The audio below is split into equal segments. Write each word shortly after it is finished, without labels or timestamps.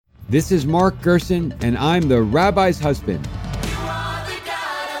This is Mark Gerson, and I'm the rabbi's husband.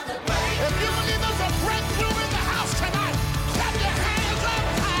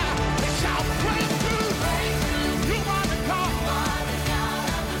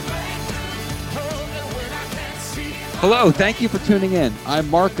 Hello, thank you for tuning in. I'm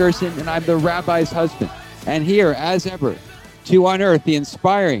Mark Gerson, and I'm the rabbi's husband. And here, as ever, to unearth the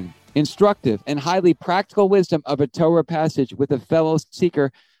inspiring, instructive, and highly practical wisdom of a Torah passage with a fellow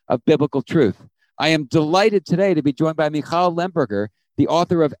seeker of biblical truth. I am delighted today to be joined by Michal Lemberger, the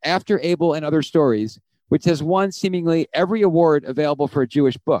author of After Abel and Other Stories, which has won seemingly every award available for a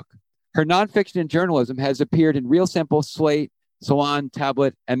Jewish book. Her nonfiction and journalism has appeared in Real Simple, Slate, Salon,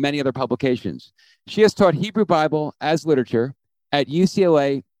 Tablet, and many other publications. She has taught Hebrew Bible as literature at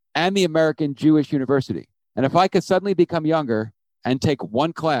UCLA and the American Jewish University. And if I could suddenly become younger and take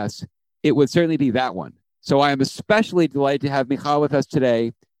one class, it would certainly be that one. So I am especially delighted to have Michal with us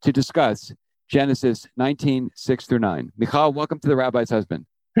today to discuss Genesis 19, 6 through 9. Michal, welcome to the Rabbi's Husband.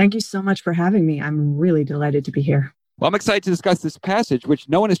 Thank you so much for having me. I'm really delighted to be here. Well, I'm excited to discuss this passage, which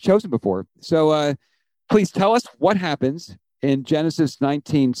no one has chosen before. So please tell us what happens in Genesis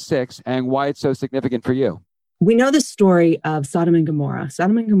 19:6 and why it's so significant for you. We know the story of Sodom and Gomorrah.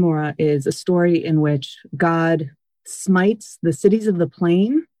 Sodom and Gomorrah is a story in which God smites the cities of the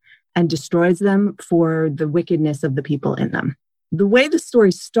plain and destroys them for the wickedness of the people in them. The way the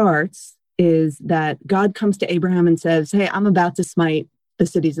story starts is that God comes to Abraham and says, hey, I'm about to smite the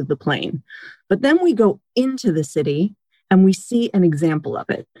cities of the plain. But then we go into the city and we see an example of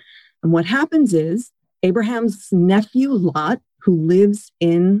it. And what happens is Abraham's nephew Lot, who lives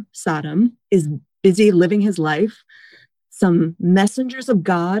in Sodom, is busy living his life. Some messengers of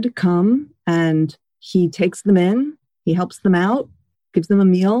God come and he takes them in, he helps them out, gives them a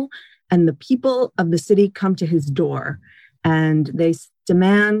meal, and the people of the city come to his door and they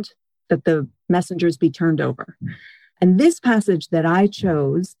demand that the messengers be turned over. And this passage that I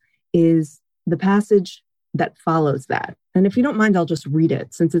chose is the passage that follows that. And if you don't mind, I'll just read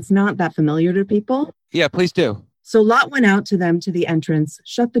it since it's not that familiar to people. Yeah, please do. So Lot went out to them to the entrance,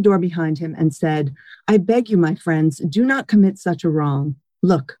 shut the door behind him, and said, I beg you, my friends, do not commit such a wrong.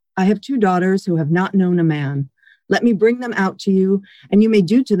 Look, I have 2 daughters who have not known a man. Let me bring them out to you, and you may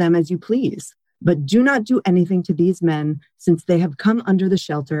do to them as you please. But do not do anything to these men, since they have come under the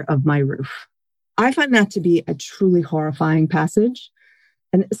shelter of my roof. I find that to be a truly horrifying passage.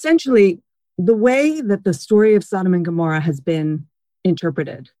 And essentially, the way that the story of Sodom and Gomorrah has been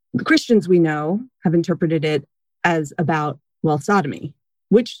interpreted, the Christians we know have interpreted it as about, well, sodomy,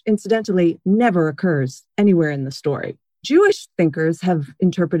 which incidentally never occurs anywhere in the story. Jewish thinkers have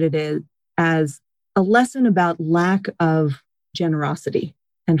interpreted it as a lesson about lack of generosity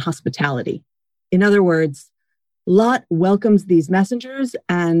and hospitality. In other words, Lot welcomes these messengers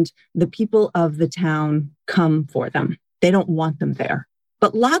and the people of the town come for them. They don't want them there.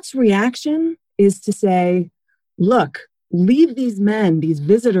 But Lot's reaction is to say, look, leave these men, these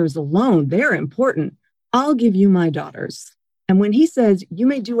visitors alone. They're important. I'll give you my daughters. And when he says, you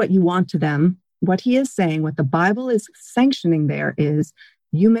may do what you want to them, what he is saying, what the Bible is sanctioning there is,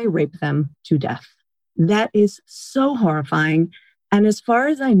 you may rape them to death. That is so horrifying. And as far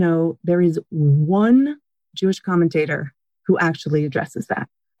as I know, there is one Jewish commentator who actually addresses that.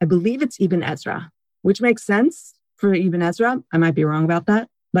 I believe it's Ibn Ezra, which makes sense for Ibn Ezra. I might be wrong about that,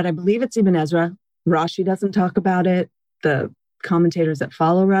 but I believe it's Ibn Ezra. Rashi doesn't talk about it. The commentators that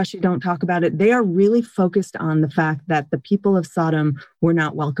follow Rashi don't talk about it. They are really focused on the fact that the people of Sodom were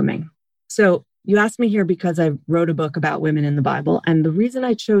not welcoming. So you asked me here because I wrote a book about women in the Bible. And the reason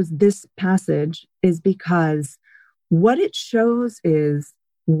I chose this passage is because what it shows is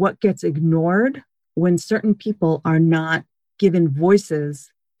what gets ignored when certain people are not given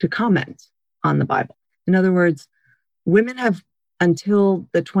voices to comment on the Bible. In other words, women have, until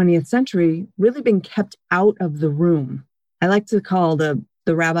the 20th century, really been kept out of the room. I like to call the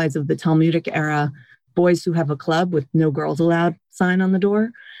rabbis of the Talmudic era boys who have a club with no girls allowed sign on the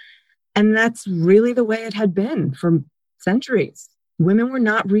door. And that's really the way it had been for centuries. Women were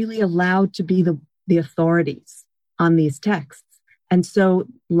not really allowed to be the authorities on these texts. And so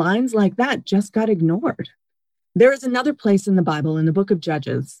lines like that just got ignored. There is another place in the Bible, in the book of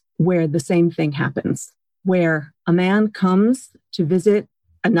Judges, where the same thing happens, where a man comes to visit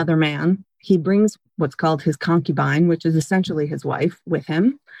another man. He brings what's called his concubine, which is essentially his wife, with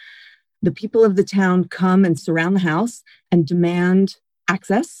him. The people of the town come and surround the house and demand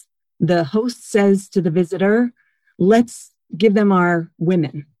access. The host says to the visitor, let's give them our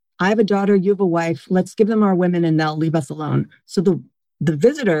women. I have a daughter, you have a wife. Let's give them our women and they'll leave us alone. So the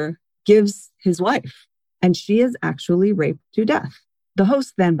visitor gives his wife, and she is actually raped to death. The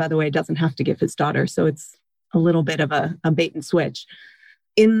host then, by the way, doesn't have to give his daughter. So it's a little bit of a bait and switch.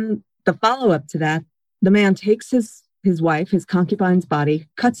 In the follow-up to that, the man takes his wife, his concubine's body,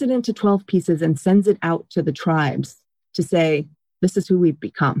 cuts it into 12 pieces and sends it out to the tribes to say, this is who we've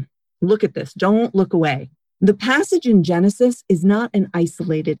become. Look at this. Don't look away. The passage in Genesis is not an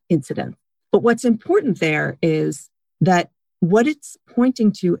isolated incident. But what's important there is that what it's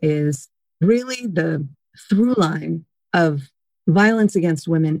pointing to is really the through line of violence against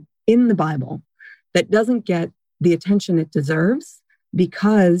women in the Bible that doesn't get the attention it deserves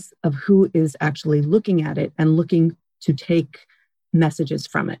because of who is actually looking at it and looking to take messages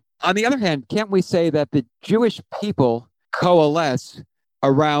from it. On the other hand, can't we say that the Jewish people coalesce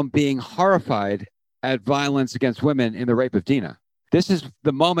around being horrified at violence against women in the rape of Dinah? This is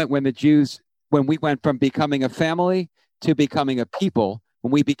the moment when the Jews, when we went from becoming a family to becoming a people,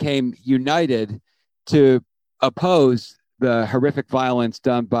 when we became united to oppose the horrific violence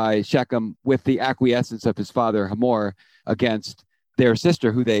done by Shechem with the acquiescence of his father Hamor against their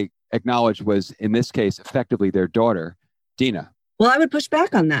sister, who they acknowledged was, in this case, effectively their daughter, Dinah. Well, I would push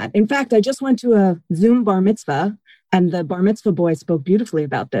back on that. In fact, I just went to a Zoom bar mitzvah, and the bar mitzvah boy spoke beautifully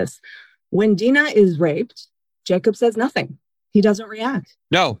about this. When Dinah is raped, Jacob says nothing. He doesn't react.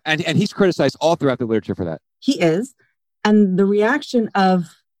 No, and he's criticized all throughout the literature for that. He is. And the reaction of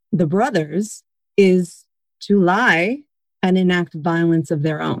the brothers is to lie and enact violence of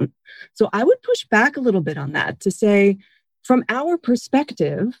their own. So I would push back a little bit on that to say, from our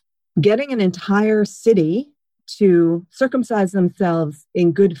perspective, getting an entire city to circumcise themselves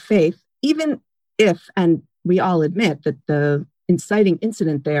in good faith, even if, and we all admit that the inciting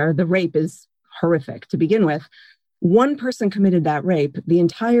incident there, the rape, is horrific to begin with. One person committed that rape. The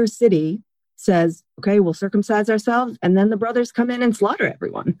entire city says, okay, we'll circumcise ourselves. And then the brothers come in and slaughter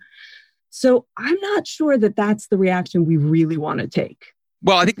everyone. So I'm not sure that that's the reaction we really want to take.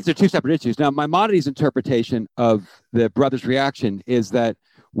 Well, I think these are two separate issues. Now, Maimonides' interpretation of the brothers' reaction is that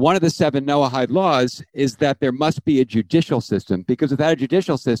one of the 7 Noahide laws is that there must be a judicial system, because without a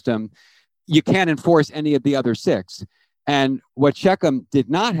judicial system, you can't enforce any of the other 6. And what Shechem did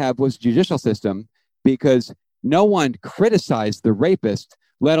not have was a judicial system, because no one criticized the rapist,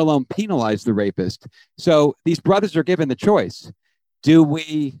 let alone penalize the rapist. So these brothers are given the choice. Do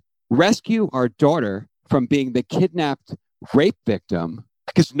we rescue our daughter from being the kidnapped rape victim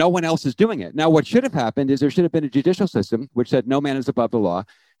because no one else is doing it? Now, what should have happened is there should have been a judicial system which said no man is above the law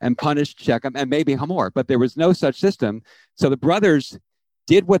and punished Shechem and maybe Hamor, but there was no such system. So the brothers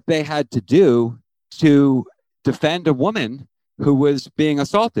did what they had to do to defend a woman who was being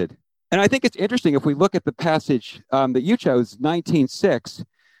assaulted. And I think it's interesting if we look at the passage that you chose, 19:6,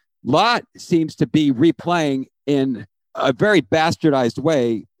 Lot seems to be replaying in a very bastardized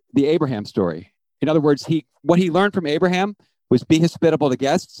way the Abraham story. In other words, what he learned from Abraham was be hospitable to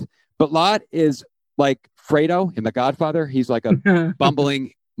guests, but Lot is like Fredo in The Godfather. He's like a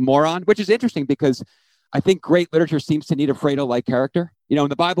bumbling moron, which is interesting because I think great literature seems to need a Fredo-like character. You know, in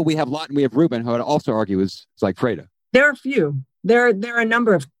the Bible, we have Lot and we have Reuben, who I'd also argue is like Fredo. There are a few. There are a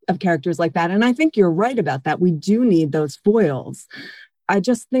number of characters like that. And I think you're right about that. We do need those foils. I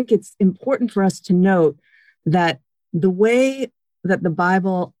just think it's important for us to note that the way that the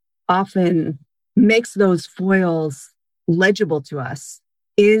Bible often makes those foils legible to us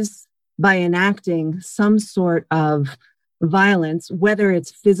is by enacting some sort of violence, whether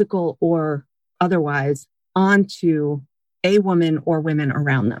it's physical or otherwise, onto a woman or women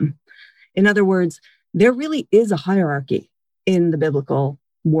around them. In other words, there really is a hierarchy in the biblical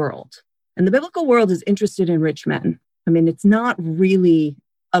world. And the biblical world is interested in rich men. I mean, it's not really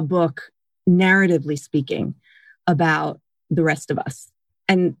a book, narratively speaking, about the rest of us.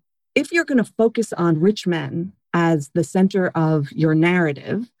 And if you're going to focus on rich men as the center of your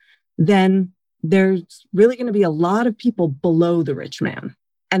narrative, then there's really going to be a lot of people below the rich man.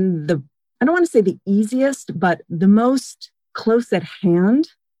 And I don't want to say the easiest, but the most close at hand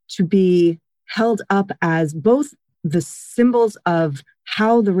to be held up as both the symbols of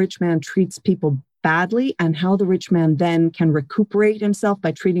how the rich man treats people badly and how the rich man then can recuperate himself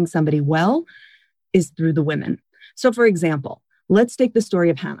by treating somebody well is through the women. So for example, let's take the story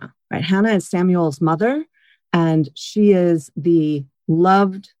of Hannah, right? Hannah is Samuel's mother, and she is the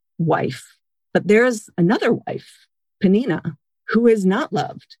loved wife. But there's another wife, Peninnah, who is not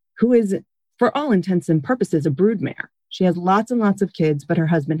loved, who is, for all intents and purposes, a broodmare. She has lots and lots of kids, but her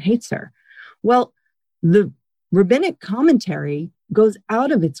husband hates her. Well, the rabbinic commentary goes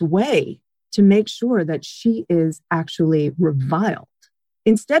out of its way to make sure that she is actually reviled.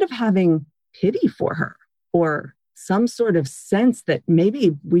 Instead of having pity for her or some sort of sense that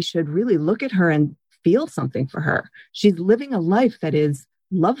maybe we should really look at her and feel something for her. She's living a life that is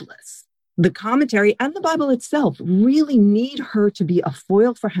loveless. The commentary and the Bible itself really need her to be a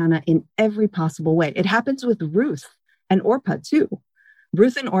foil for Hannah in every possible way. It happens with Ruth and Orpah too.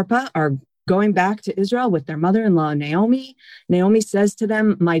 Ruth and Orpah are going back to Israel with their mother-in-law, Naomi. Naomi says to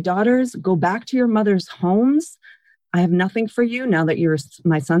them, my daughters, go back to your mother's homes. I have nothing for you now that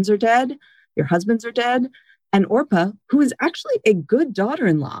my sons are dead, your husbands are dead. And Orpah, who is actually a good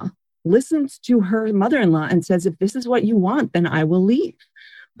daughter-in-law, listens to her mother-in-law and says, if this is what you want, then I will leave.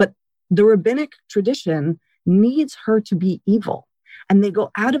 But the rabbinic tradition needs her to be evil. And they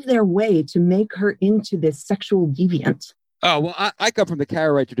go out of their way to make her into this sexual deviant. Oh, well, I come from the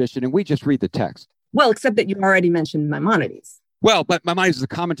Karaite tradition, and we just read the text. Well, except that you already mentioned Maimonides. Well, but Maimonides is a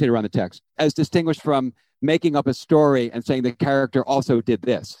commentator on the text, as distinguished from making up a story and saying the character also did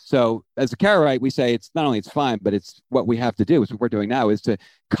this. So as a Karaite, we say it's not only it's fine, but it's what we have to do. It's what we're doing now is to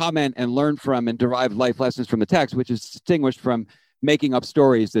comment and learn from and derive life lessons from the text, which is distinguished from making up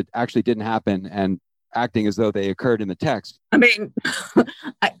stories that actually didn't happen and acting as though they occurred in the text. I mean,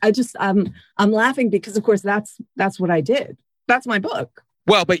 I'm laughing because, of course, that's what I did. That's my book.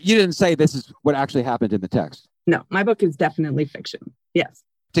 Well, but you didn't say this is what actually happened in the text. No, my book is definitely fiction. Yes.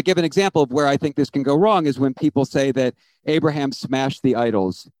 To give an example of where I think this can go wrong is when people say that Abraham smashed the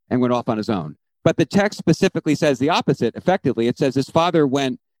idols and went off on his own. But the text specifically says the opposite. Effectively, it says his father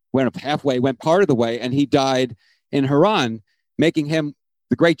went halfway, went part of the way, and he died in Haran, making him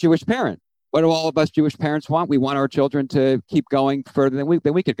the great Jewish parent. What do all of us Jewish parents want? We want our children to keep going further than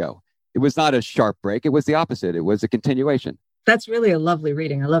we could go. It was not a sharp break. It was the opposite. It was a continuation. That's really a lovely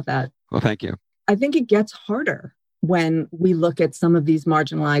reading. I love that. Well, thank you. I think it gets harder when we look at some of these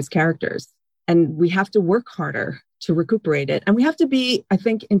marginalized characters, and we have to work harder to recuperate it. And we have to be, I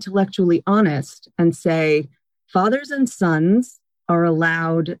think, intellectually honest and say fathers and sons are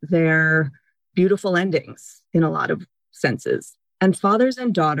allowed their beautiful endings in a lot of senses. And fathers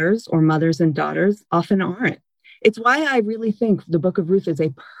and daughters, or mothers and daughters, often aren't. It's why I really think the Book of Ruth is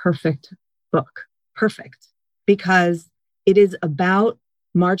a perfect book. Perfect. Because it is about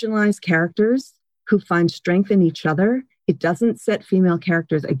marginalized characters who find strength in each other. It doesn't set female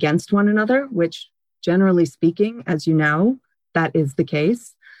characters against one another, which generally speaking, as you know, that is the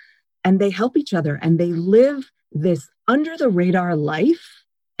case. And they help each other and they live this under the radar life.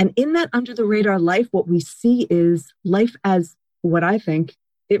 And in that under the radar life, what we see is life as what I think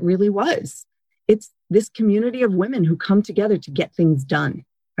it really was. It's this community of women who come together to get things done,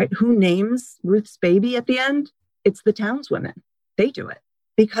 right? Who names Ruth's baby at the end? It's the townswomen. They do it.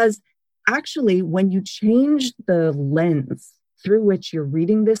 Because actually, when you change the lens through which you're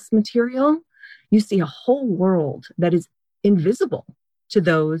reading this material, you see a whole world that is invisible to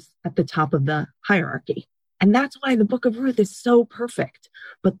those at the top of the hierarchy. And that's why the Book of Ruth is so perfect.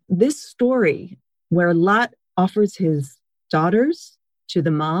 But this story where Lot offers his daughters to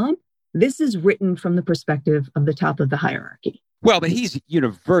the mob, this is written from the perspective of the top of the hierarchy. Well, but he's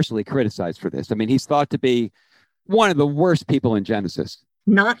universally criticized for this. I mean, he's thought to be one of the worst people in Genesis.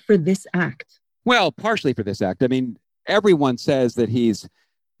 Not for this act. Well, partially for this act. I mean, everyone says that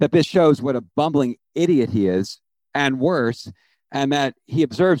this shows what a bumbling idiot he is, and worse, and that he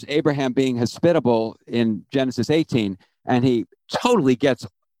observes Abraham being hospitable in Genesis 18, and he totally gets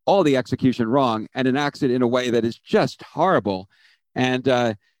all the execution wrong and enacts it in a way that is just horrible. And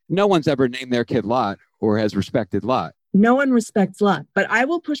no one's ever named their kid Lot or has respected Lot. No one respects Lot, but I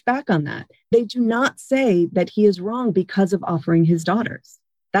will push back on that. They do not say that he is wrong because of offering his daughters.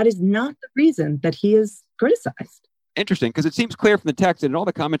 That is not the reason that he is criticized. Interesting, because it seems clear from the text and in all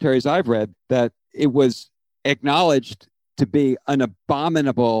the commentaries I've read that it was acknowledged to be an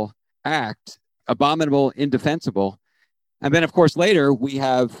abominable act, abominable, indefensible. And then, of course, later we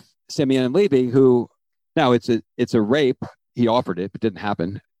have Simeon and Levi, who now it's a rape. He offered it, but it didn't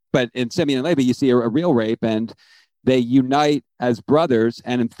happen. But in Simeon and Levi, you see a real rape, and they unite as brothers,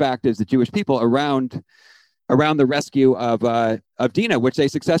 and in fact, as the Jewish people around the rescue of Dinah, which they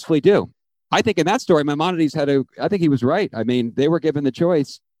successfully do. I think in that story, Maimonides I think he was right. I mean, they were given the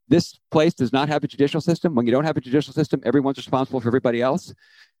choice. This place does not have a judicial system. When you don't have a judicial system, everyone's responsible for everybody else.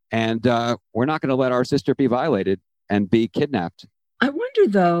 And we're not going to let our sister be violated and be kidnapped. I wonder,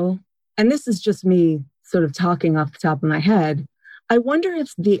 though, and this is just me sort of talking off the top of my head, I wonder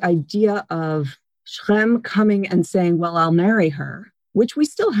if the idea of Shem coming and saying, well, I'll marry her, which we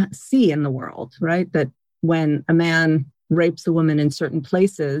still see in the world, right? That when a man rapes a woman in certain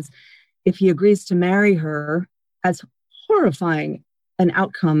places, if he agrees to marry her, as horrifying an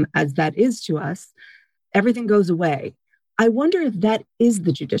outcome as that is to us, everything goes away. I wonder if that is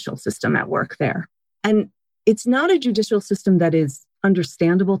the judicial system at work there. And it's not a judicial system that is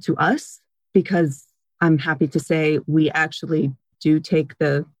understandable to us because I'm happy to say we actually do take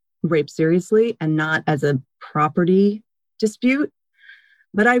the rape seriously and not as a property dispute.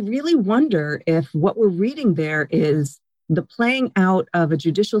 But I really wonder if what we're reading there is the playing out of a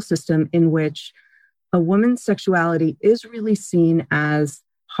judicial system in which a woman's sexuality is really seen as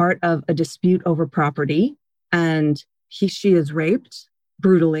part of a dispute over property, and she is raped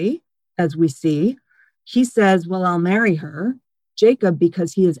brutally, as we see. He says, well, I'll marry her. Jacob,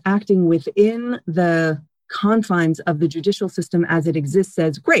 because he is acting within the confines of the judicial system as it exists,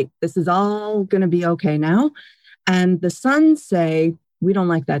 says, great, this is all going to be okay now. And the sons say, we don't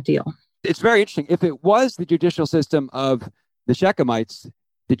like that deal. It's very interesting. If it was the judicial system of the Shechemites,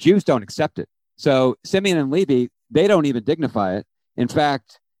 the Jews don't accept it. So Simeon and Levi, they don't even dignify it. In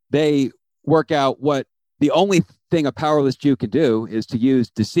fact, they work out what the only thing a powerless Jew can do is to use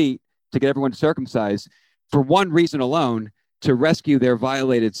deceit to get everyone to circumcise for one reason alone, to rescue their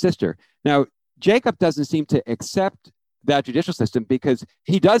violated sister. Now, Jacob doesn't seem to accept that judicial system because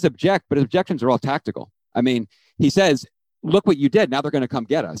he does object, but his objections are all tactical. I mean, he says, look what you did. Now they're going to come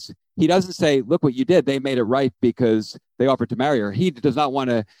get us. He doesn't say, look what you did. They made it right because they offered to marry her. He does not want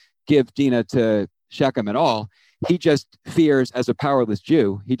to give Dinah to Shechem at all. He just fears, as a powerless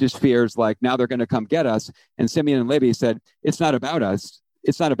Jew, he just fears like, now they're going to come get us. And Simeon and Levi said, it's not about us.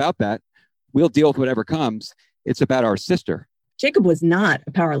 It's not about that. We'll deal with whatever comes. It's about our sister. Jacob was not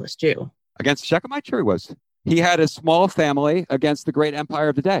a powerless Jew. Against Shechemite, sure he was. He had a small family against the great empire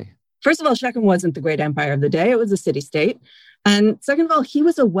of the day. First of all, Shechem wasn't the great empire of the day. It was a city-state. And second of all, he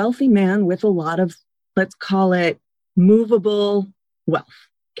was a wealthy man with a lot of, let's call it, movable wealth.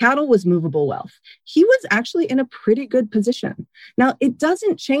 Cattle was movable wealth. He was actually in a pretty good position. Now, it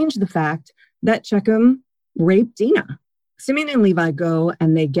doesn't change the fact that Shechem raped Dinah. Simeon and Levi go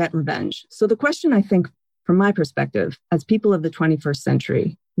and they get revenge. So the question, I think, from my perspective, as people of the 21st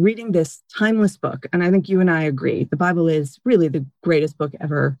century, reading this timeless book, and I think you and I agree, the Bible is really the greatest book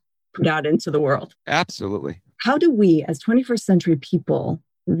ever put out into the world. Absolutely. How do we, as 21st century people,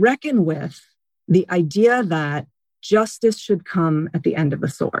 reckon with the idea that justice should come at the end of the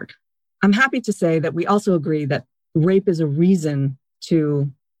sword? I'm happy to say that we also agree that rape is a reason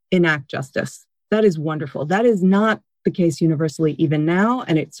to enact justice. That is wonderful. That is not the case universally even now,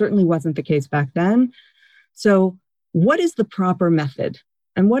 and it certainly wasn't the case back then. So what is the proper method?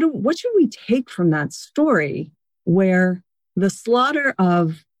 And what should we take from that story where the slaughter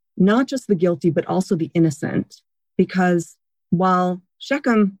of not just the guilty, but also the innocent? Because while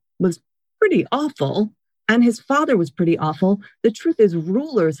Shechem was pretty awful and his father was pretty awful, the truth is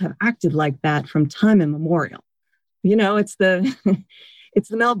rulers have acted like that from time immemorial. You know, it's the it's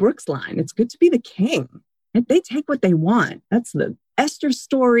the Mel Brooks line. It's good to be the king. And they take what they want. That's the Esther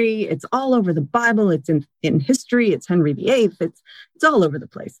story. It's all over the Bible. It's in history. It's Henry VIII. It's all over the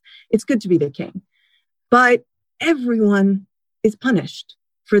place. It's good to be the king. But everyone is punished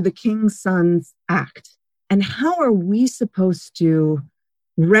for the king's son's act. And how are we supposed to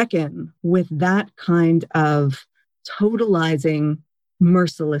reckon with that kind of totalizing,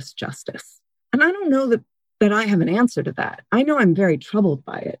 merciless justice? And I don't know that I have an answer to that. I know I'm very troubled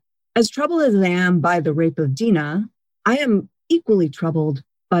by it. As troubled as I am by the rape of Dinah, I am equally troubled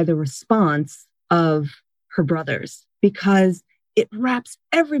by the response of her brothers, because it wraps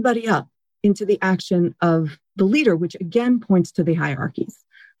everybody up into the action of the leader, which again points to the hierarchies.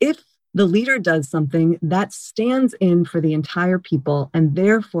 If the leader does something, that stands in for the entire people, and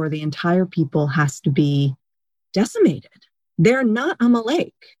therefore the entire people has to be decimated. They're not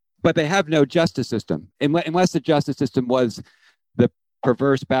Amalek. But they have no justice system, unless the justice system was the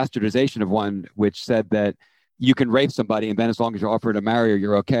perverse bastardization of one, which said that you can rape somebody and then as long as you're offered to marry her,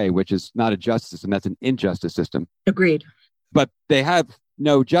 you're okay, which is not a justice system. That's an injustice system. Agreed. But they have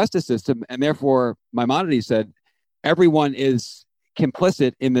no justice system. And therefore, Maimonides said, everyone is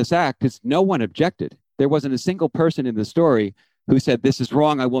complicit in this act because no one objected. There wasn't a single person in the story who said, this is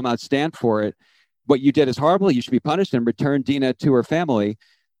wrong, I will not stand for it. What you did is horrible, you should be punished, and return Dinah to her family.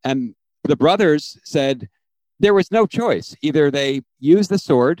 And the brothers said, there was no choice. Either they used the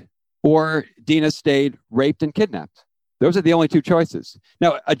sword or Dinah stayed raped and kidnapped. Those are the only two choices.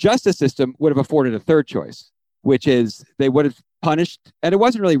 Now, a justice system would have afforded a third choice, which is they would have punished, and it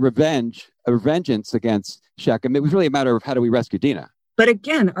wasn't really vengeance against Shechem. It was really a matter of how do we rescue Dinah. But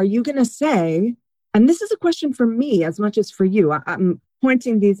again, are you going to say, and this is a question for me as much as for you, I'm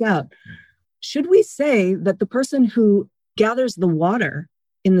pointing these out. Should we say that the person who gathers the water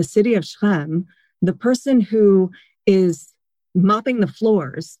in the city of Shechem, the person who is mopping the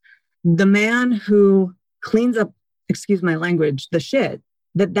floors, the man who cleans up, excuse my language, the shit,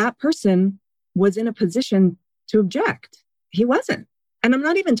 that person was in a position to object? He wasn't. And I'm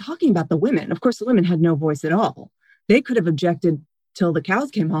not even talking about the women. Of course, the women had no voice at all. They could have objected till the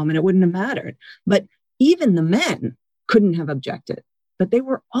cows came home and it wouldn't have mattered. But even the men couldn't have objected, but they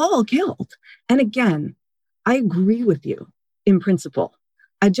were all killed. And again, I agree with you in principle.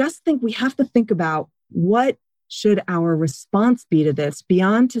 I just think we have to think about what should our response be to this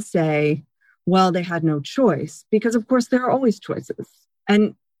beyond to say, well, they had no choice, because of course there are always choices.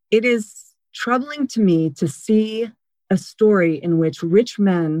 And it is troubling to me to see a story in which rich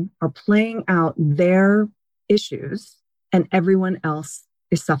men are playing out their issues and everyone else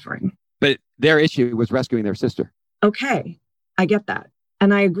is suffering. But their issue was rescuing their sister. Okay, I get that.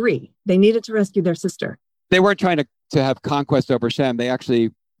 And I agree. They needed to rescue their sister. They weren't trying to have conquest over Shem. They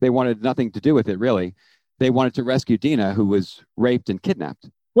wanted nothing to do with it, really. They wanted to rescue Dinah, who was raped and kidnapped.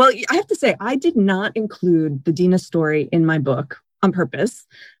 Well, I have to say, I did not include the Dinah story in my book on purpose.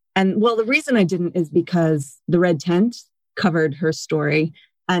 And well, the reason I didn't is because The Red Tent covered her story.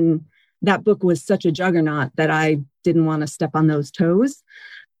 And that book was such a juggernaut that I didn't want to step on those toes.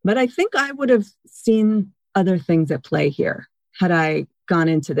 But I think I would have seen other things at play here had I gone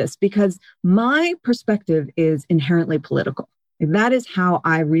into this, because my perspective is inherently political. That is how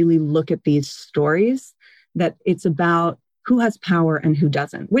I really look at these stories, that it's about who has power and who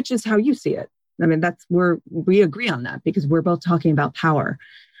doesn't, which is how you see it. I mean, we agree on that because we're both talking about power.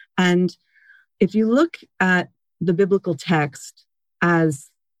 And if you look at the biblical text as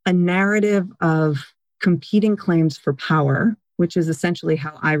a narrative of competing claims for power, which is essentially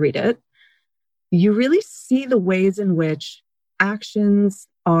how I read it, you really see the ways in which actions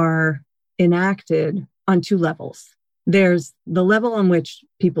are enacted on two levels. There's the level on which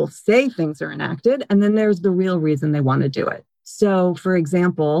people say things are enacted, and then there's the real reason they want to do it. So, for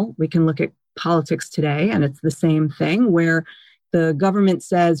example, we can look at politics today, and it's the same thing where the government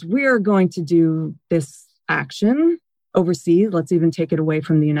says, we're going to do this action overseas. Let's even take it away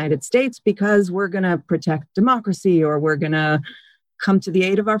from the United States because we're going to protect democracy, or we're going to come to the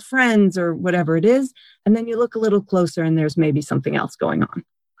aid of our friends, or whatever it is. And then you look a little closer and there's maybe something else going on.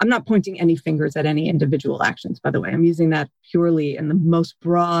 I'm not pointing any fingers at any individual actions, by the way. I'm using that purely in the most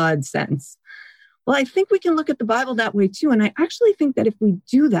broad sense. Well, I think we can look at the Bible that way too. And I actually think that if we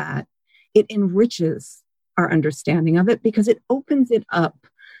do that, it enriches our understanding of it because it opens it up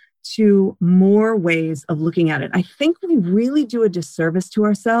to more ways of looking at it. I think we really do a disservice to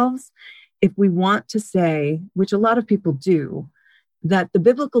ourselves if we want to say, which a lot of people do, that the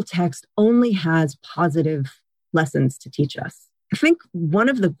biblical text only has positive lessons to teach us. I think one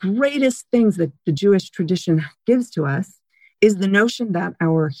of the greatest things that the Jewish tradition gives to us is the notion that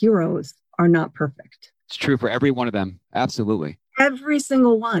our heroes are not perfect. It's true for every one of them. Absolutely. Every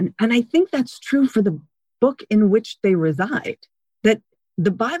single one. And I think that's true for the book in which they reside, that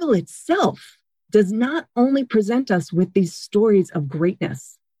the Bible itself does not only present us with these stories of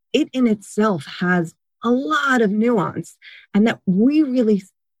greatness, it in itself has a lot of nuance, and that we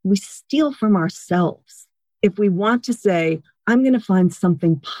steal from ourselves if we want to say, I'm going to find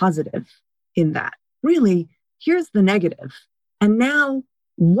something positive in that. Really, here's the negative. And now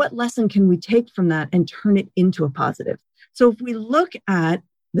what lesson can we take from that and turn it into a positive? So if we look at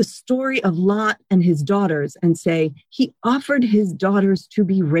the story of Lot and his daughters and say, he offered his daughters to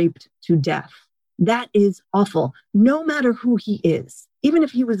be raped to death. That is awful, no matter who he is. Even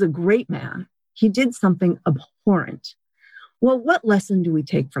if he was a great man, he did something abhorrent. Well, what lesson do we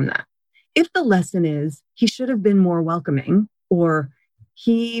take from that? If the lesson is he should have been more welcoming, or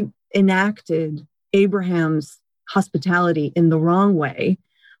he enacted Abraham's hospitality in the wrong way,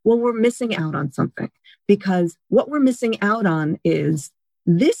 well, we're missing out on something, because what we're missing out on is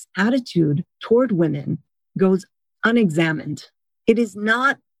this attitude toward women goes unexamined. It is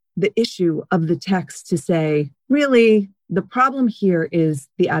not the issue of the text to say, really, the problem here is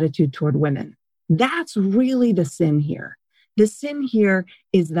the attitude toward women. That's really the sin here. The sin here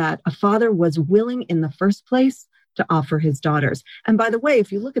is that a father was willing in the first place to offer his daughters. And by the way,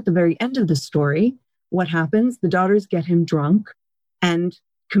 if you look at the very end of the story, what happens? The daughters get him drunk and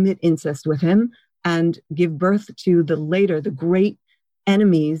commit incest with him and give birth to the great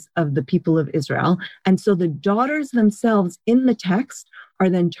enemies of the people of Israel. And so the daughters themselves in the text are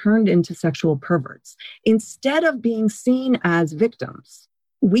then turned into sexual perverts. Instead of being seen as victims,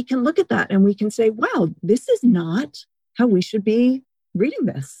 we can look at that and we can say, wow, this is not how we should be reading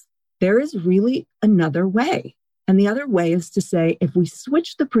this. There is really another way. And the other way is to say, if we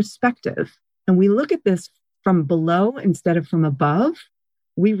switch the perspective and we look at this from below instead of from above,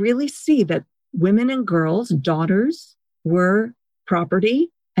 we really see that women and girls, daughters, were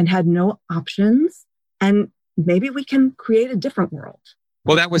property and had no options. And maybe we can create a different world.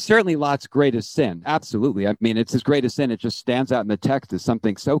 Well, that was certainly Lot's greatest sin. Absolutely. I mean, it's his greatest sin. It just stands out in the text as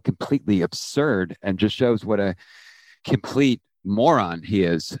something so completely absurd and just shows what a complete moron he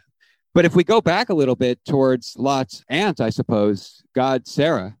is. But if we go back a little bit towards Lot's aunt, I suppose, God,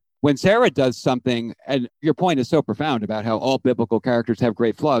 Sarah, when Sarah does something, and your point is so profound about how all biblical characters have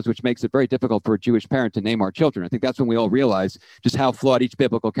great flaws, which makes it very difficult for a Jewish parent to name our children. I think that's when we all realize just how flawed each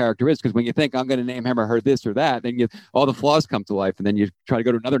biblical character is. Because when you think I'm going to name him or her this or that, then all the flaws come to life. And then you try to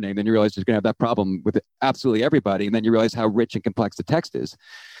go to another name, then you realize you're going to have that problem with absolutely everybody. And then you realize how rich and complex the text is.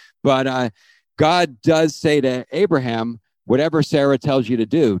 But God does say to Abraham, whatever Sarah tells you to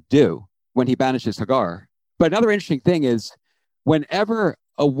do when he banishes Hagar. But another interesting thing is whenever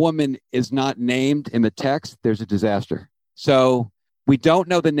a woman is not named in the text, there's a disaster. So we don't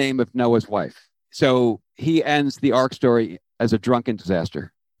know the name of Noah's wife. So he ends the ark story as a drunken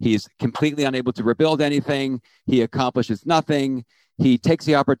disaster. He's completely unable to rebuild anything. He accomplishes nothing. He takes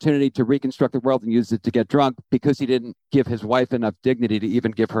the opportunity to reconstruct the world and uses it to get drunk because he didn't give his wife enough dignity to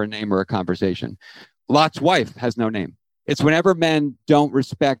even give her a name or a conversation. Lot's wife has no name. It's whenever men don't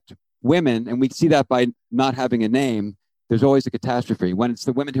respect women, and we see that by not having a name, there's always a catastrophe. When it's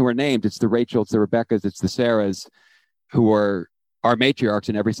the women who are named, it's the Rachels, the Rebeccas, it's the Sarahs who are our matriarchs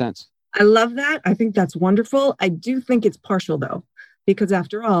in every sense. I love that. I think that's wonderful. I do think it's partial, though, because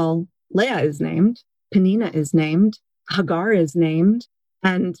after all, Leah is named, Penina is named, Hagar is named,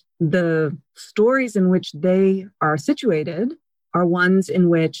 and the stories in which they are situated are ones in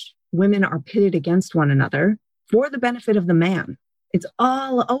which women are pitted against one another for the benefit of the man. It's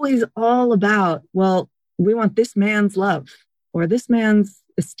always all about, well, we want this man's love or this man's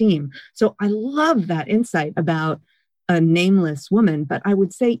esteem. So I love that insight about a nameless woman. But I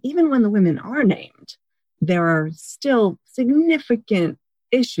would say even when the women are named, there are still significant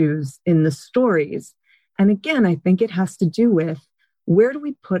issues in the stories. And again, I think it has to do with where do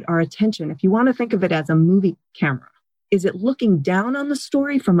we put our attention? If you want to think of it as a movie camera, is it looking down on the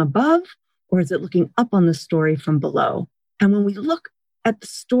story from above or is it looking up on the story from below? And when we look at the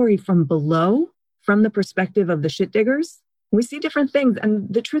story from below, from the perspective of the shit diggers, we see different things.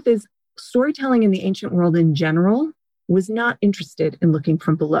 And the truth is, storytelling in the ancient world in general was not interested in looking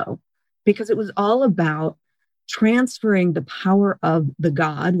from below because it was all about transferring the power of the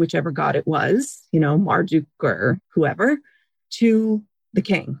god, whichever god it was, Marduk or whoever, to the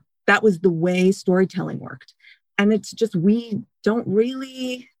king. That was the way storytelling worked. And it's just, we don't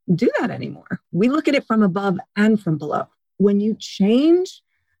really do that anymore. We look at it from above and from below. When you change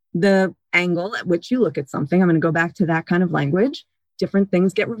the angle at which you look at something, I'm going to go back to that kind of language, different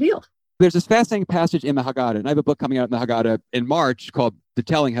things get revealed. There's this fascinating passage in the Haggadah, and I have a book coming out in the Haggadah in March called The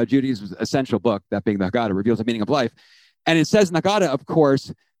Telling, How Judaism's Essential Book, that being the Haggadah, reveals the meaning of life. And it says in the Haggadah, of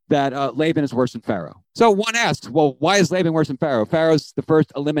course, that Laban is worse than Pharaoh. So one asks, well, why is Laban worse than Pharaoh? Pharaoh's the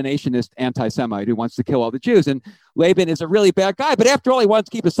first eliminationist anti-Semite who wants to kill all the Jews, and Laban is a really bad guy, but after all, he wants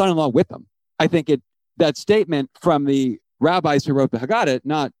to keep his son-in-law with him. I think that statement from the rabbis who wrote the Haggadah,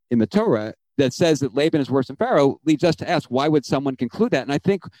 not in the Torah, that says that Laban is worse than Pharaoh, leads us to ask, why would someone conclude that? And I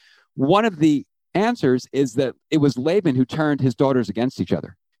think one of the answers is that it was Laban who turned his daughters against each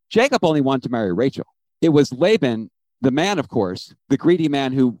other. Jacob only wanted to marry Rachel. It was Laban, the man, of course, the greedy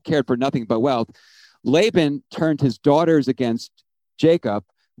man who cared for nothing but wealth. Laban turned his daughters against Jacob,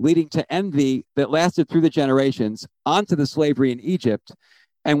 leading to envy that lasted through the generations onto the slavery in Egypt.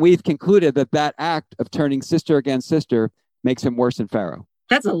 And we've concluded that that act of turning sister against sister makes him worse than Pharaoh.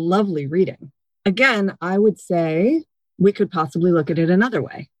 That's a lovely reading. Again, I would say we could possibly look at it another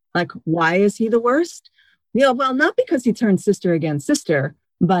way. Like, why is he the worst? Well, not because he turned sister against sister,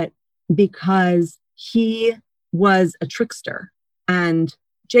 but because he was a trickster and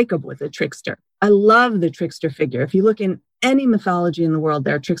Jacob was a trickster. I love the trickster figure. If you look in any mythology in the world,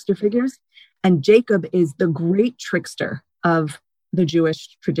 there are trickster figures, and Jacob is the great trickster of the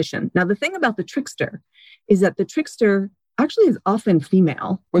Jewish tradition. Now, the thing about the trickster is that the trickster actually is often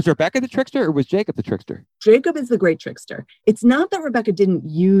female. Was Rebecca the trickster or was Jacob the trickster? Jacob is the great trickster. It's not that Rebecca didn't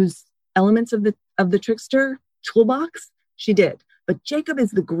use elements of the trickster toolbox. She did. But Jacob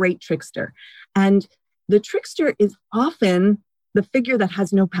is the great trickster. And the trickster is often the figure that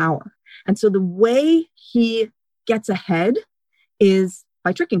has no power. And so the way he gets ahead is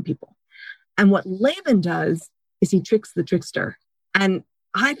by tricking people. And what Laban does is he tricks the trickster. And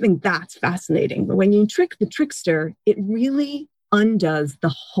I think that's fascinating. But when you trick the trickster, it really undoes the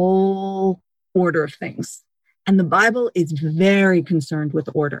whole order of things. And the Bible is very concerned with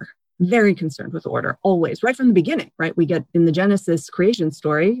order, always, right from the beginning, right? We get in the Genesis creation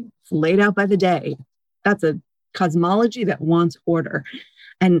story, it's laid out by the day. That's a cosmology that wants order.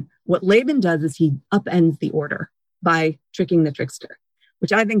 And what Laban does is he upends the order by tricking the trickster.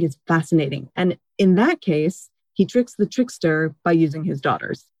 which I think is fascinating. And in that case, he tricks the trickster by using his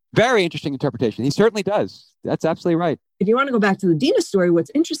daughters. Very interesting interpretation. He certainly does. That's absolutely right. If you want to go back to the Dinah story,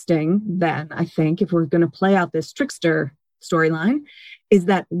 what's interesting then, I think, if we're going to play out this trickster storyline, is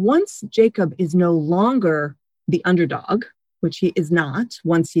that once Jacob is no longer the underdog, which he is not,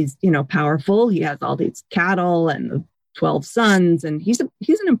 once he's, powerful, he has all these cattle and 12 sons, and he's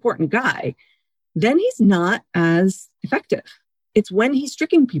an important guy, then he's not as effective. It's when he's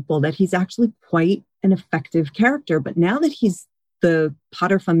tricking people that he's actually quite an effective character. But now that he's the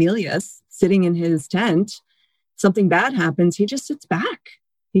paterfamilias sitting in his tent, something bad happens, he just sits back.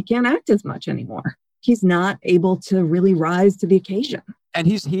 He can't act as much anymore. He's not able to really rise to the occasion. And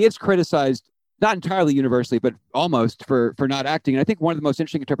he is criticized, not entirely universally, but almost for not acting. And I think one of the most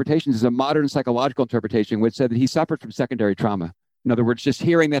interesting interpretations is a modern psychological interpretation, which said that he suffered from secondary trauma. In other words, just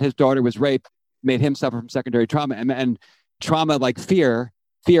hearing that his daughter was raped made him suffer from secondary trauma. And trauma, like fear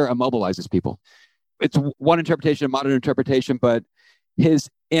immobilizes people. It's one interpretation, a modern interpretation, but his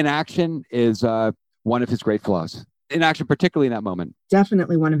inaction is one of his great flaws. Inaction, particularly in that moment.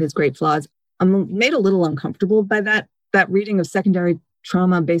 Definitely one of his great flaws. I'm made a little uncomfortable by that reading of secondary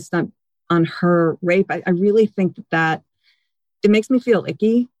trauma based on her rape. I really think that it makes me feel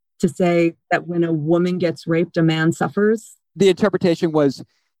icky to say that when a woman gets raped, a man suffers. The interpretation was,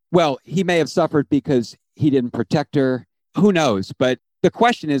 well, he may have suffered because he didn't protect her. Who knows? But the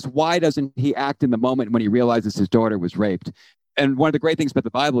question is, why doesn't he act in the moment when he realizes his daughter was raped? And one of the great things about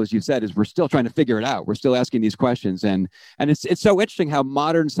the Bible, as you said, is we're still trying to figure it out. We're still asking these questions. And it's so interesting how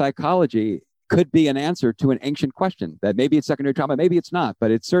modern psychology could be an answer to an ancient question, that maybe it's secondary trauma, maybe it's not,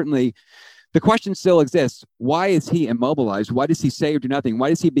 but it's certainly, the question still exists. Why is he immobilized? Why does he say or do nothing? Why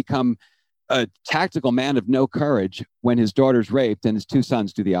does he become a tactical man of no courage when his daughter's raped and his two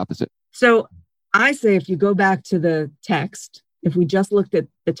sons do the opposite? So I say, if you go back to the text, if we just looked at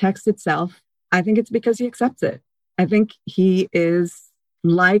the text itself, I think it's because he accepts it. I think he is,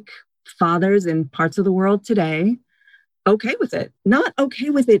 like fathers in parts of the world today, okay with it. Not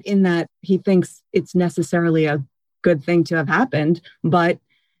okay with it in that he thinks it's necessarily a good thing to have happened, but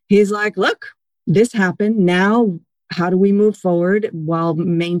he's like, look, this happened. Now, how do we move forward while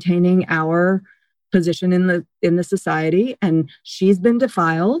maintaining our position in the society? And she's been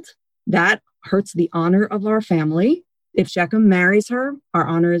defiled. That hurts the honor of our family. If Shechem marries her, our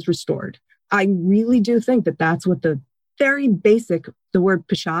honor is restored. I really do think that that's what the very basic, the word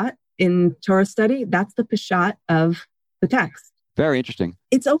peshat in Torah study, that's the peshat of the text. Very interesting.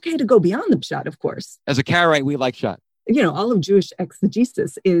 It's okay to go beyond the peshat, of course. As a Karaite, we like pshat. All of Jewish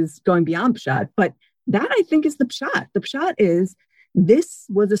exegesis is going beyond peshat, but that I think is the peshat. The peshat is, this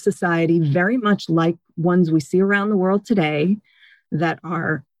was a society very much like ones we see around the world today that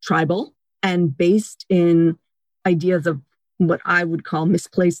are tribal and based in ideas of what I would call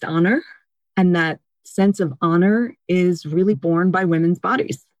misplaced honor. And that sense of honor is really born by women's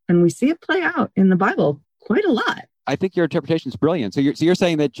bodies. And we see it play out in the Bible quite a lot. I think your interpretation is brilliant. So you're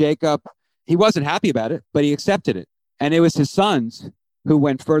saying that Jacob, he wasn't happy about it, but he accepted it. And it was his sons who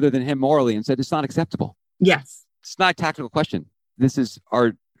went further than him morally and said, it's not acceptable. Yes. It's not a tactical question. This is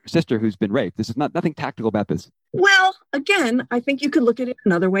our sister who's been raped. This is nothing tactical about this. Well, again, I think you could look at it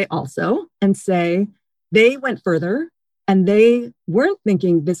another way also and say they went further and they weren't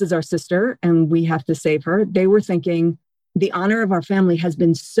thinking this is our sister and we have to save her. They were thinking the honor of our family has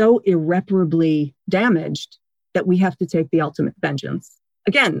been so irreparably damaged that we have to take the ultimate vengeance.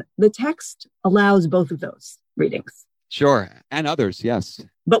 Again, the text allows both of those readings. Sure. And others, yes.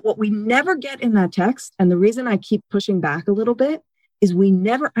 But what we never get in that text, and the reason I keep pushing back a little bit, is we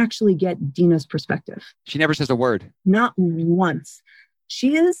never actually get Dinah's perspective. She never says a word. Not once.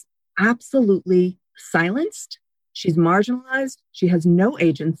 She is absolutely silenced. She's marginalized. She has no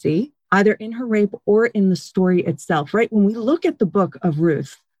agency, either in her rape or in the story itself, right? When we look at the book of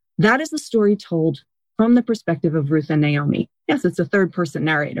Ruth, that is the story told from the perspective of Ruth and Naomi. Yes, it's a third-person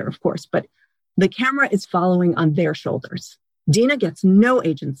narrator, of course, but the camera is following on their shoulders. Dinah gets no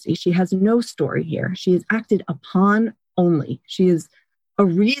agency. She has no story here. She is acted upon only. She is a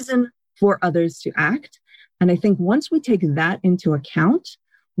reason for others to act. And I think once we take that into account,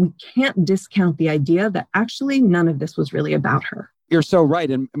 we can't discount the idea that actually none of this was really about her. You're so right.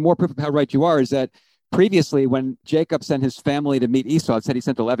 And more proof of how right you are is that previously when Jacob sent his family to meet Esau, it said he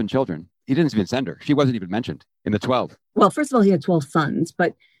sent 11 children. He didn't even send her. She wasn't even mentioned in the 12. Well, first of all, he had 12 sons,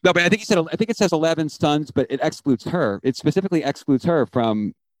 but... No, but I think it says 11 sons, but it excludes her. It specifically excludes her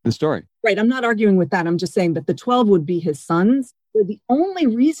from the story. Right. I'm not arguing with that. I'm just saying that the 12 would be his sons. The only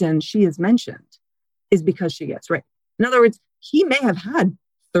reason she is mentioned is because she gets raped. In other words, he may have had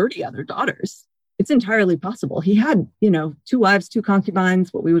 30 other daughters. It's entirely possible. He had, 2 wives, 2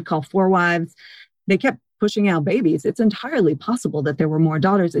 concubines, what we would call 4 wives. They kept pushing out babies. It's entirely possible that there were more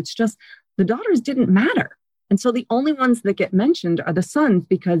daughters. It's just the daughters didn't matter. And so the only ones that get mentioned are the sons,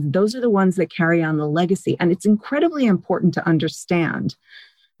 because those are the ones that carry on the legacy. And it's incredibly important to understand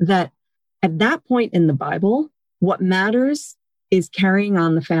that at that point in the Bible, what matters is carrying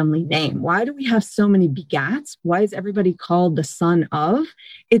on the family name. Why do we have so many begats? Why is everybody called the son of?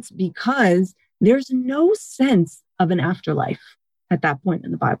 It's because there's no sense of an afterlife at that point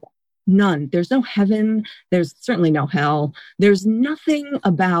in the Bible. None. There's no heaven. There's certainly no hell. There's nothing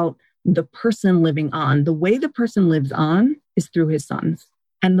about the person living on. The way the person lives on is through his sons.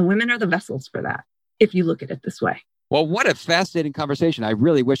 And the women are the vessels for that, if you look at it this way. Well, what a fascinating conversation. I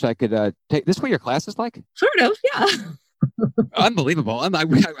really wish I could take this. What your class is like? Sort of, yeah. Unbelievable.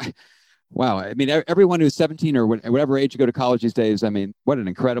 Wow. I mean, everyone who's 17 or whatever age you go to college these days, I mean, what an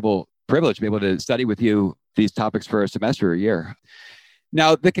incredible privilege to be able to study with you these topics for a semester or a year.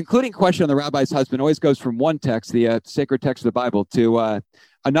 Now, the concluding question on the rabbi's husband always goes from one text, the sacred text of the Bible, to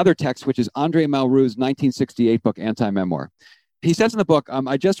another text, which is Andre Malraux's 1968 book, Anti-Memoir. He says in the book,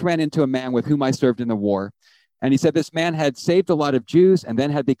 I just ran into a man with whom I served in the war. And he said this man had saved a lot of Jews and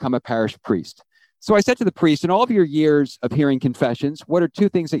then had become a parish priest. So I said to the priest, in all of your years of hearing confessions, what are 2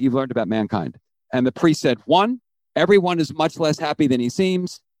 things that you've learned about mankind? And the priest said, 1, everyone is much less happy than he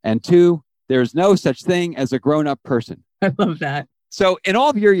seems. And 2, there's no such thing as a grown-up person. I love that. So in all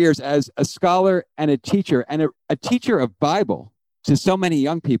of your years as a scholar and a teacher of Bible to so many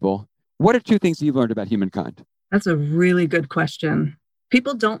young people, what are 2 things you've learned about humankind? That's a really good question.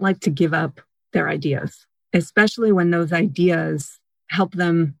 People don't like to give up their ideas, especially when those ideas help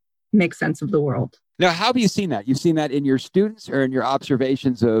them make sense of the world. Now, how have you seen that? You've seen that in your students or in your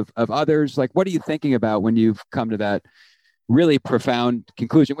observations of others? Like, what are you thinking about when you've come to that really profound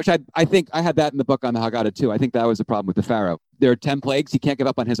conclusion, which I think I had that in the book on the Haggadah too. I think that was the problem with the Pharaoh. There are 10 plagues. He can't give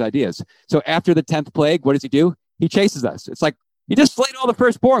up on his ideas. So after the 10th plague, what does he do? He chases us. It's like, you just slayed all the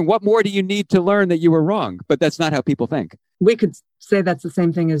firstborn. What more do you need to learn that you were wrong? But that's not how people think. We could say that's the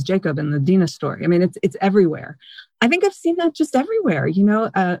same thing as Jacob in the Dinah story. I mean, it's everywhere. I think I've seen that just everywhere.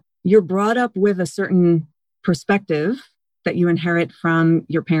 You're brought up with a certain perspective that you inherit from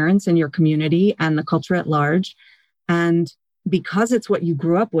your parents and your community and the culture at large. And because it's what you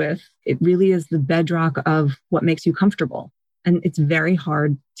grew up with, it really is the bedrock of what makes you comfortable. And it's very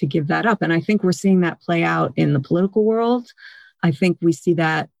hard to give that up. And I think we're seeing that play out in the political world. I think we see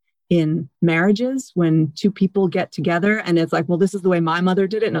that in marriages when 2 people get together and it's like, well, this is the way my mother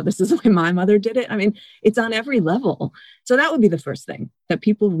did it. No, this is the way my mother did it. I mean, it's on every level. So that would be the first thing, that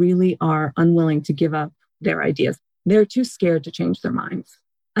people really are unwilling to give up their ideas. They're too scared to change their minds.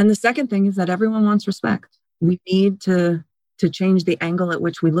 And the second thing is that everyone wants respect. We need to change the angle at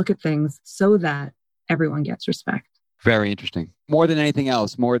which we look at things so that everyone gets respect. Very interesting. More than anything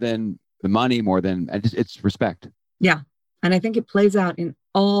else, more than the money, more than it's respect. Yeah. And I think it plays out in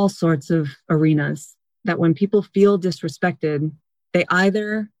all sorts of arenas, that when people feel disrespected, they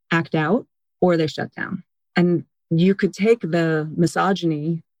either act out or they shut down. And you could take the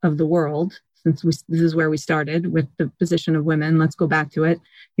misogyny of the world, since this is where we started with the position of women. Let's go back to it.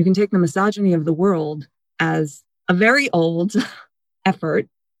 You can take the misogyny of the world as a very old effort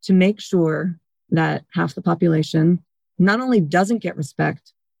to make sure that half the population not only doesn't get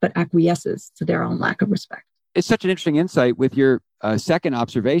respect, but acquiesces to their own lack of respect. It's such an interesting insight with your second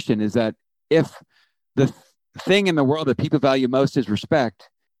observation, is that if the thing in the world that people value most is respect,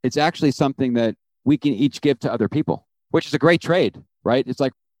 it's actually something that we can each give to other people, which is a great trade, right? It's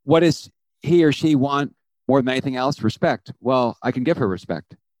like, what does he or she want more than anything else? Respect. Well, I can give her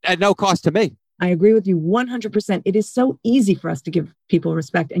respect at no cost to me. I agree with you 100%. It is so easy for us to give people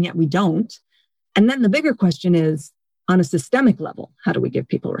respect, and yet we don't. And then the bigger question is, on a systemic level, how do we give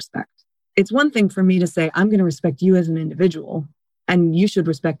people respect? It's one thing for me to say, I'm going to respect you as an individual, and you should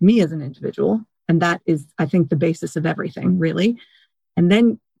respect me as an individual. And that is, I think, the basis of everything, really. And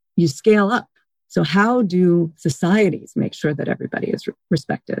then you scale up. So how do societies make sure that everybody is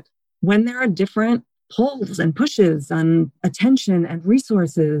respected? When there are different pulls and pushes on attention and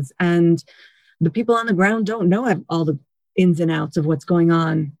resources, and the people on the ground don't know all the ins and outs of what's going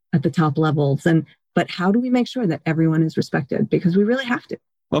on at the top levels. But how do we make sure that everyone is respected? Because we really have to.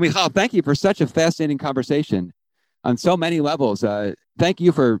 Well, Michal, thank you for such a fascinating conversation on so many levels. Thank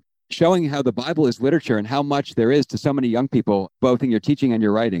you for showing how the Bible is literature and how much there is to so many young people, both in your teaching and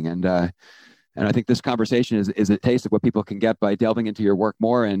your writing. And I think this conversation is a taste of what people can get by delving into your work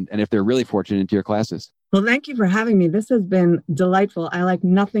more, and if they're really fortunate, into your classes. Well, thank you for having me. This has been delightful. I like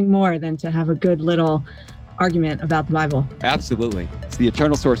nothing more than to have a good little argument about the Bible. Absolutely. It's the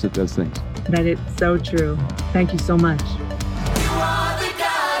eternal source of those things. That it's so true. Thank you so much. You are the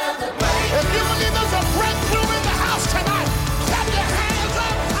God of the breakthrough. If you believe there's a breakthrough in the house tonight, clap your hands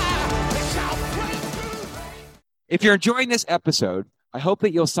up high and shout breakthrough. If you're enjoying this episode, I hope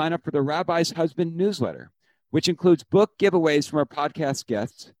that you'll sign up for the Rabbi's Husband newsletter, which includes book giveaways from our podcast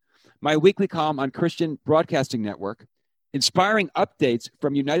guests, my weekly column on Christian Broadcasting Network, inspiring updates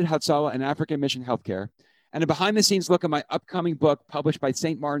from United Hatzalah and African Mission Healthcare, and a behind-the-scenes look at my upcoming book published by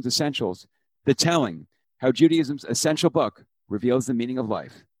St. Martin's Essentials, The Telling, How Judaism's Essential Book Reveals the Meaning of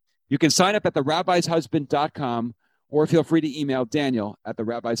Life. You can sign up at therabbishusband.com or feel free to email Daniel at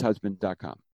therabbishusband.com.